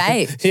took the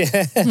bait.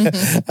 Yeah,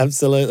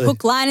 absolutely.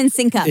 Hook, line and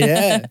sinker.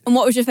 Yeah. And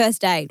what was your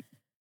first date?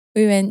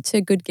 We went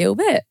to Good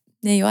Gilbert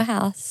near your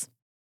house.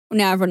 Well,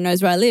 now everyone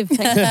knows where I live.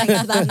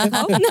 Thanks for that,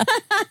 Nicole.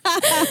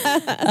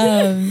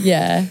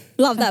 Yeah.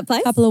 Love that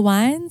place. Couple of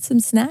wines, some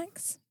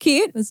snacks.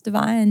 Cute. It was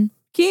divine.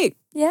 Cute.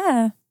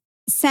 Yeah.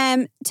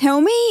 Sam,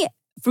 tell me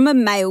from a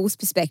male's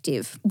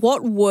perspective,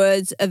 what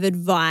words of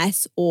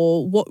advice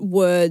or what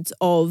words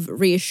of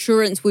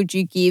reassurance would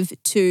you give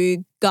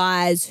to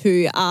guys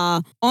who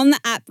are on the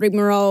app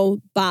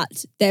rigmarole,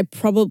 but they're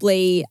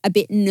probably a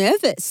bit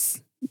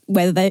nervous,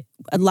 whether they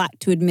would like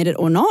to admit it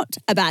or not,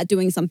 about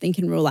doing something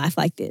in real life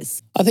like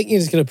this? I think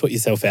you're just going to put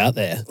yourself out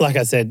there. Like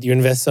I said, you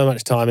invest so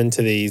much time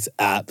into these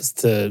apps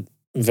to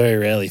very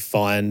rarely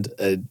find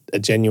a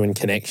genuine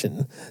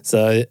connection.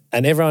 So,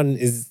 and everyone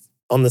is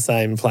on the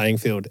same playing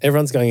field.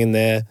 Everyone's going in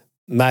there,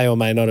 may or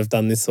may not have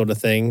done this sort of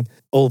thing,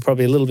 all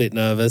probably a little bit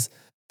nervous,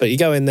 but you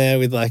go in there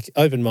with like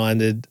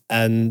open-minded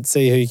and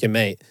see who you can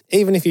meet.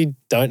 Even if you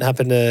don't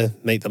happen to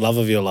meet the love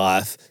of your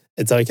life,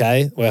 it's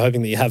okay. We're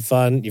hoping that you have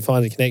fun, you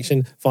find a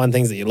connection, find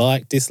things that you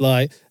like,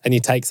 dislike, and you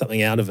take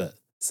something out of it.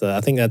 So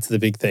I think that's the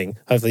big thing.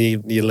 Hopefully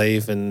you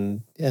leave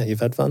and yeah, you've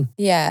had fun.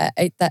 Yeah,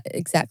 that's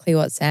exactly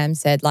what Sam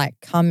said. Like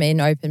come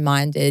in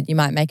open-minded. You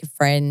might make a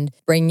friend,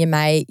 bring your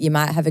mate. You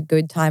might have a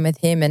good time with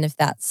him. And if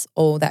that's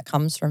all that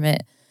comes from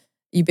it,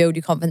 you build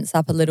your confidence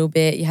up a little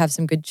bit. You have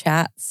some good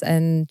chats.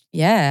 And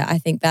yeah, I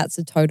think that's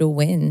a total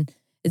win.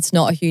 It's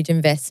not a huge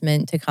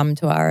investment to come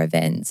to our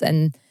events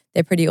and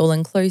they're pretty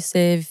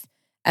all-inclusive.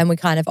 And we're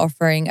kind of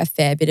offering a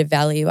fair bit of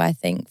value, I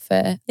think,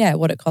 for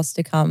what it costs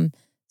to come.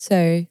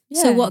 So,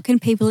 yeah. So what can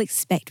people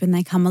expect when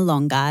they come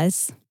along,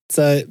 guys?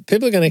 So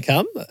people are going to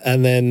come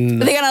and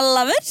then... Are they going to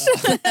love it?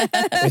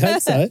 We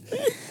hope so.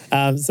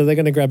 So they're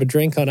going to grab a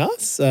drink on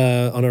us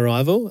on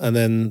arrival and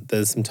then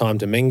there's some time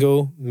to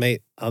mingle,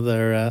 meet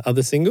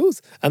other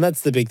singles. And that's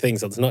the big thing.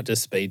 So it's not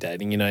just speed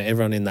dating. You know,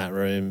 everyone in that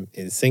room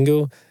is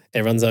single.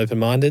 Everyone's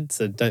open-minded.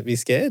 So don't be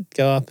scared.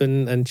 Go up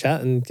and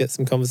chat and get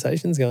some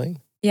conversations going.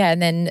 Yeah,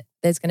 and then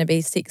there's going to be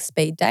 6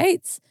 speed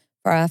dates,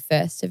 for our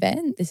first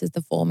event. This is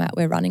the format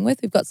we're running with.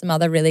 We've got some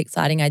other really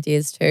exciting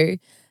ideas too.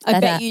 I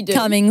bet you do.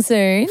 Coming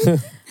soon.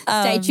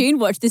 Stay tuned,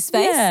 watch this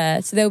space. Yeah,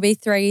 so there'll be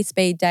 3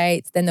 speed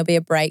dates, then there'll be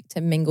a break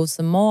to mingle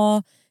some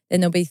more, then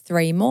there'll be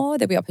 3 more.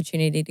 There'll be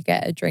opportunity to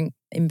get a drink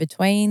in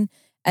between.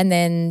 And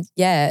then,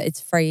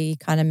 it's free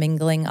kind of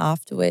mingling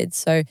afterwards.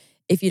 So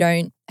if you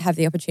don't have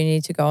the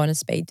opportunity to go on a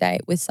speed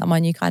date with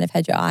someone you kind of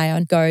had your eye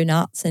on, go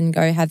nuts and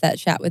go have that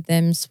chat with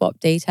them, swap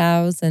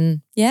details.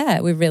 And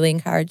we really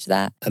encourage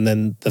that. And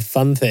then the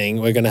fun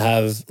thing, we're going to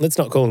have, let's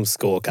not call them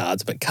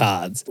scorecards, but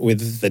cards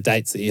with the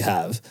dates that you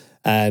have.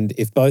 And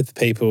if both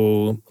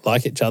people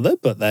like each other,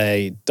 but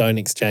they don't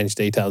exchange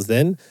details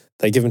then,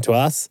 they give them to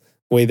us.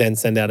 We then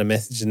send out a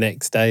message the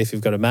next day if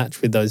you've got a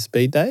match with those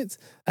speed dates,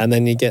 and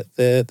then you get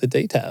the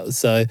details.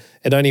 So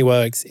it only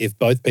works if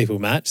both people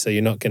match. So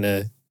you're not going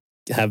to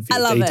have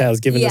your details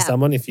given to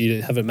someone if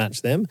you haven't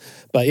matched them.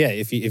 But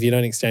if you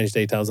don't exchange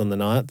details on the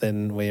night,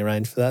 then we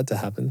arrange for that to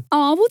happen.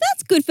 Oh, well,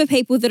 that's good for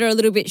people that are a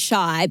little bit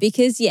shy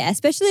because,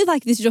 especially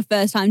if this is your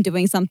first time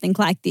doing something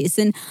like this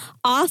and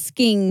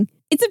asking.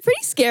 It's a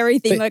pretty scary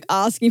thing,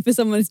 asking for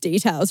someone's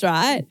details,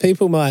 right?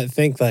 People might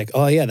think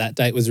that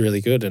date was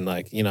really good and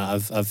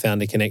I've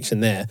found a connection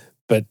there,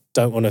 but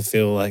don't want to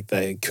feel like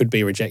they could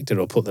be rejected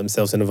or put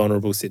themselves in a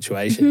vulnerable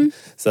situation.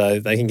 Mm-hmm. So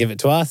they can give it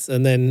to us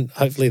and then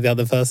hopefully the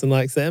other person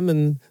likes them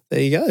and there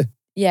you go.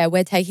 Yeah,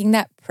 we're taking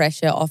that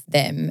pressure off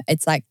them.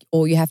 It's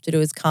all you have to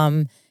do is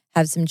come,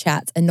 have some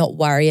chats and not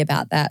worry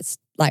about that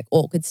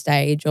awkward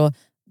stage or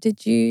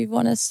did you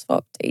want to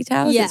swap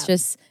details? Yeah. It's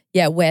just,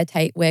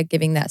 we're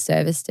giving that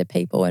service to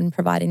people and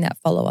providing that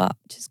follow-up,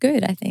 which is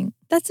good, I think.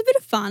 That's a bit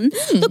of fun.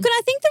 Look, and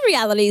I think the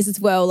reality is as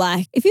well,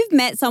 if you've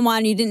met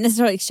someone, you didn't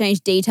necessarily exchange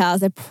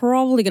details, they're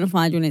probably going to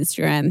find you on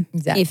Instagram.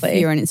 Exactly.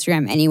 If you're on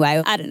Instagram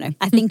anyway. I don't know.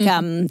 I think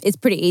it's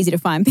pretty easy to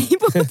find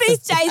people these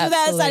days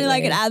without sounding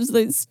like an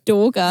absolute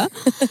stalker.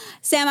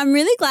 Sam, I'm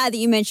really glad that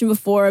you mentioned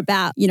before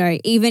about,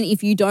 even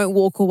if you don't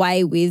walk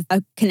away with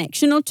a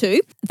connection or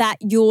two, that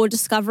you're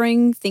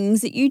discovering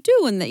things that you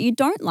do and that you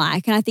don't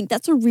like. And I think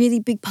that's a really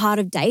big part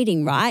of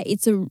dating, right?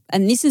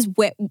 And this is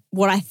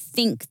what I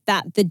think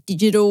that the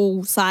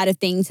digital side of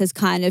things has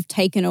kind of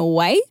taken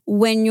away.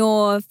 When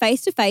you're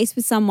face to face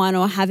with someone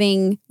or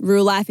having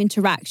real life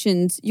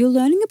interactions, you're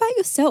learning about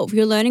yourself.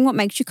 You're learning what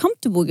makes you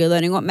comfortable. You're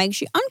learning what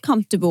makes you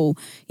uncomfortable.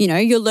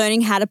 You're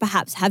learning how to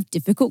perhaps have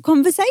difficult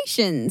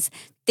conversations.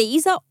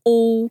 These are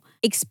all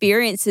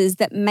experiences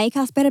that make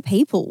us better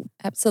people.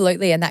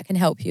 Absolutely. And that can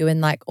help you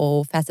in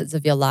all facets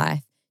of your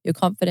life, your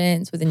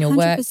confidence within your 100%.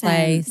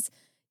 workplace.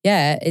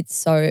 Yeah,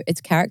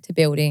 it's character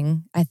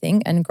building, I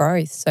think, and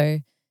growth. So,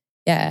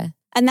 yeah.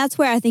 And that's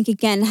where I think,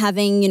 again,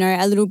 having,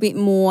 a little bit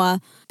more,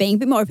 being a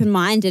bit more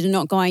open-minded and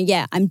not going,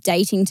 I'm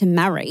dating to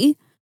marry.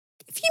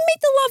 If you meet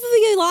the love of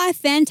your life,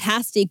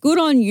 fantastic, good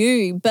on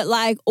you. But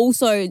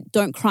also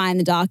don't cry in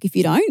the dark if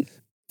you don't.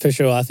 For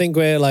sure. I think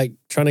we're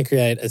trying to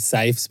create a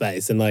safe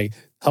space and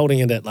holding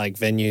it at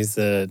venues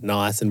that are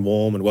nice and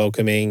warm and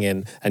welcoming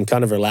and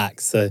kind of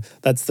relaxed. So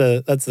that's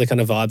the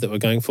kind of vibe that we're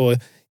going for.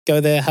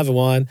 Go there, have a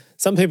wine.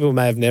 Some people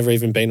may have never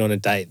even been on a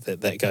date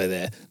that go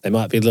there. They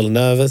might be a little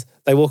nervous.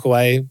 They walk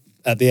away.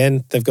 At the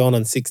end, they've gone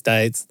on 6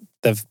 dates.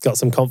 They've got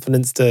some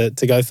confidence to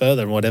go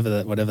further and whatever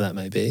that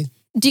may be.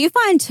 Do you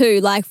find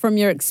too, from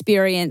your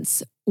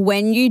experience,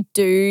 when you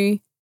do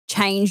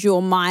change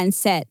your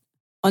mindset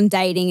on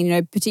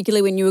dating,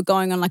 particularly when you were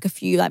going on a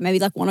few, maybe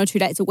 1 or 2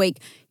 dates a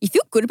week, you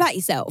feel good about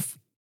yourself?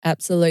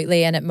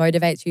 Absolutely. And it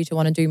motivates you to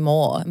want to do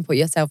more and put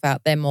yourself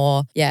out there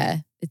more. Yeah.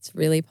 It's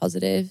really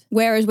positive.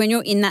 Whereas when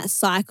you're in that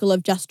cycle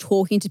of just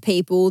talking to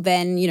people,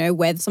 then,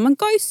 whether someone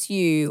ghosts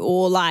you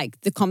or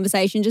the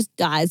conversation just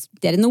dies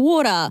dead in the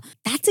water,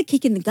 that's a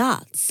kick in the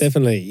guts.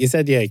 Definitely. You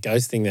said,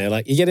 ghosting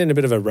there. You get in a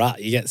bit of a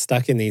rut. You get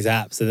stuck in these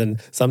apps and then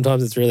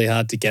sometimes it's really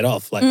hard to get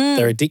off.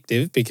 They're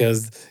addictive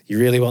because you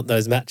really want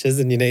those matches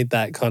and you need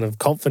that kind of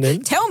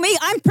confidence. Tell me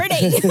I'm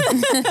pretty.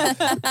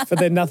 But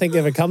then nothing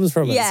ever comes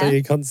from it. Yeah. So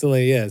you're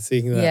constantly,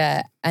 seeking that.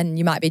 Yeah. And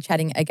you might be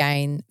chatting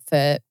again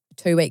for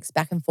 2 weeks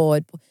back and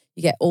forward.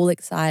 You get all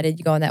excited,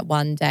 you go on that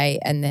one day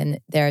and then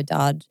they're a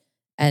dud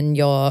and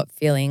you're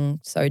feeling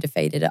so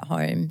defeated at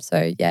home.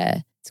 So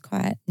it's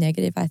quite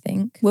negative, I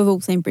think. We've all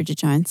seen Bridget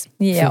Jones.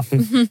 Yeah.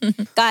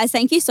 Guys,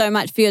 thank you so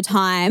much for your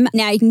time.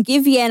 Now you can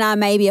give Vienna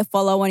maybe a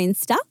follow on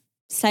Insta,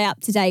 stay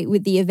up to date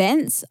with the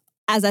events.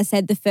 As I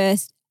said, the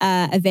first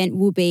event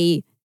will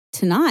be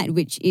tonight,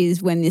 which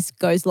is when this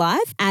goes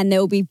live. And there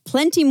will be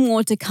plenty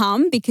more to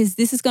come because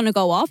this is going to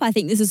go off. I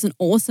think this is an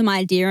awesome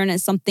idea and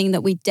it's something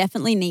that we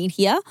definitely need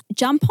here.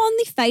 Jump on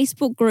the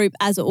Facebook group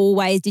as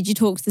always,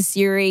 DigiTalks the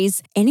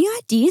series. Any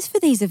ideas for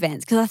these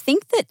events? Because I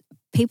think that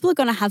people are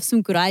going to have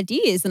some good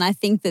ideas and I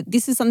think that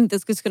this is something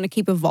that's just going to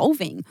keep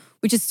evolving,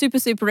 which is super,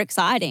 super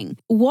exciting.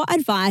 What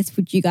advice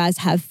would you guys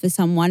have for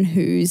someone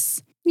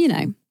who's,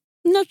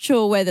 not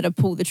sure whether to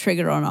pull the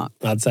trigger or not?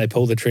 I'd say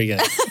pull the trigger.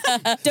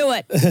 Do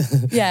it.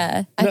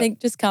 Yeah. I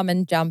think just come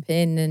and jump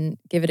in and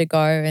give it a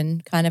go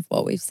and kind of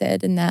what we've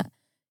said and that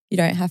you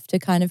don't have to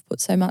kind of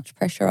put so much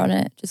pressure on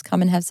it. Just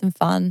come and have some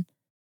fun.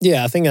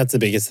 Yeah, I think that's the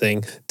biggest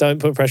thing. Don't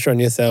put pressure on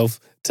yourself.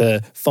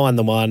 to find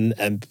the one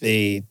and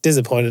be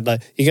disappointed.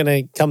 Like, you're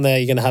going to come there,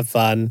 you're going to have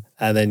fun,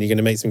 and then you're going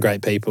to meet some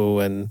great people,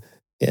 and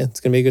yeah, it's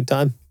going to be a good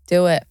time.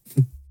 Do it.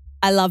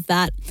 I love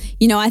that.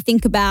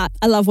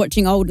 I love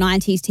watching old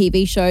 90s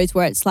TV shows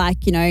where it's like,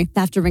 they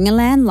have to ring a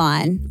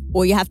landline,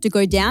 or you have to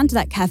go down to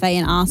that cafe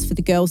and ask for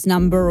the girl's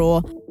number,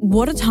 or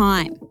what a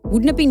time.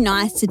 Wouldn't it be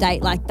nice to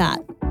date like that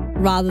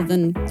rather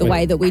than the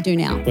way that we do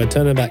now? We're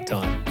turning back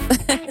time.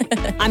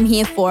 I'm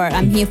here for it.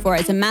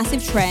 It's a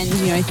massive trend.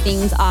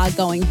 Things are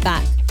going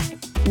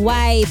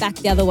way back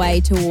the other way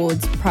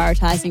towards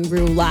prioritizing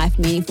real life,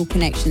 meaningful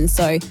connections.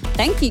 So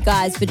thank you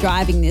guys for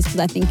driving this,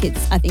 because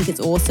I think it's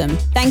awesome.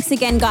 Thanks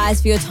again,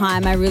 guys, for your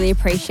time. I really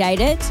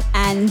appreciate it.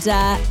 And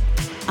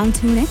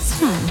until next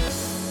time.